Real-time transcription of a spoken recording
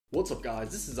What's up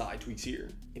guys, this is Twe4kz here,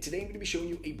 and today I'm going to be showing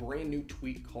you a brand new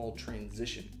tweak called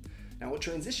Transition. Now what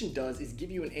Transition does is give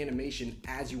you an animation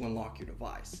as you unlock your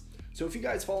device. So if you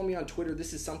guys follow me on Twitter,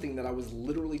 this is something that I was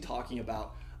literally talking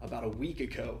about a week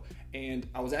ago, and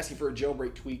I was asking for a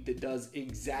jailbreak tweak that does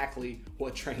exactly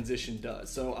what Transition does.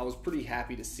 So I was pretty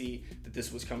happy to see that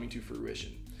this was coming to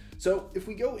fruition. So if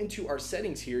we go into our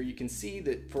settings here, you can see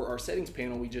that for our settings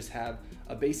panel, we just have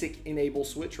a basic enable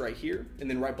switch right here. And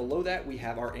then right below that, we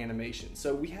have our animation.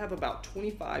 So we have about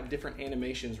 25 different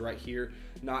animations right here,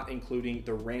 not including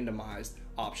the randomized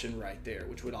option right there,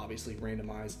 which would obviously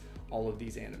randomize all of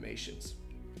these animations.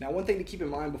 Now, one thing to keep in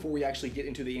mind before we actually get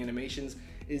into the animations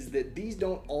is that these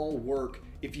don't all work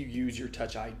if you use your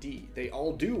Touch ID. They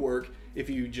all do work if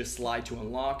you just slide to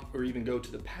unlock or even go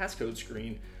to the passcode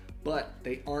screen, but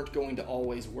they aren't going to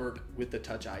always work with the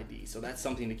Touch ID. So that's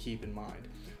something to keep in mind.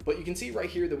 But you can see right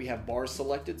here that we have bars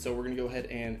selected. So we're gonna go ahead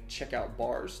and check out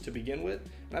bars to begin with.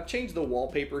 And I've changed the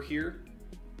wallpaper here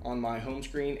on my home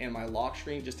screen and my lock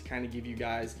screen just to kind of give you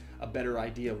guys a better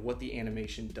idea of what the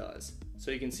animation does.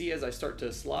 So you can see as I start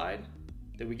to slide,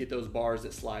 that we get those bars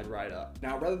that slide right up.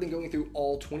 Now, rather than going through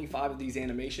all 25 of these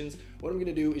animations, what I'm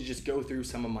gonna do is just go through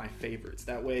some of my favorites.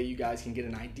 That way you guys can get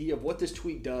an idea of what this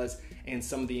tweak does and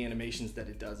some of the animations that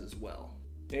it does as well.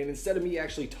 And instead of me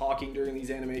actually talking during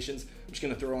these animations, I'm just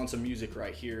gonna throw on some music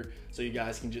right here so you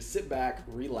guys can just sit back,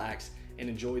 relax, and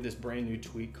enjoy this brand new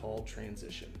tweak called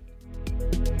Transition.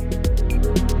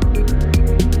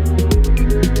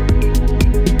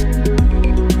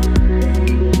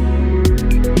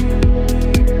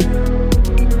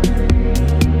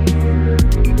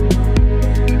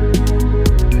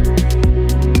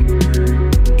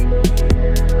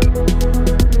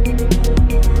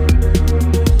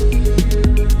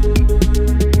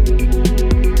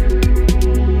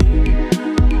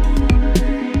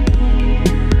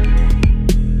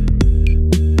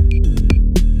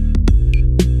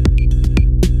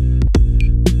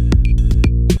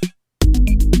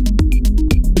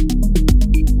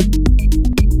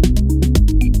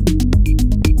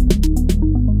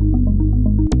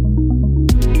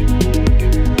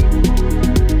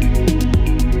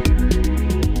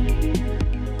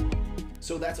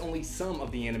 So that's only some of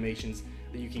the animations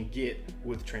that you can get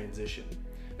with Transition.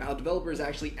 Now, developers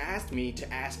actually asked me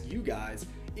to ask you guys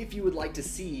if you would like to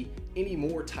see any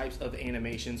more types of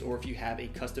animations, or if you have a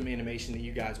custom animation that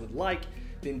you guys would like,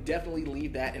 then definitely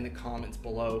leave that in the comments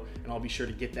below and I'll be sure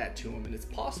to get that to them. And it's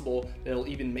possible that it'll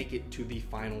even make it to the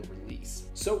final release.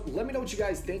 So let me know what you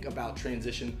guys think about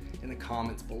Transition in the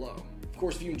comments below. Of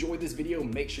course, if you enjoyed this video,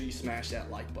 make sure you smash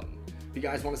that like button. If you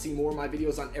guys want to see more of my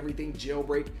videos on everything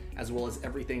Jailbreak as well as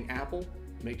everything Apple,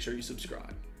 make sure you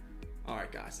subscribe. All right,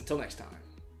 guys, until next time,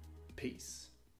 peace.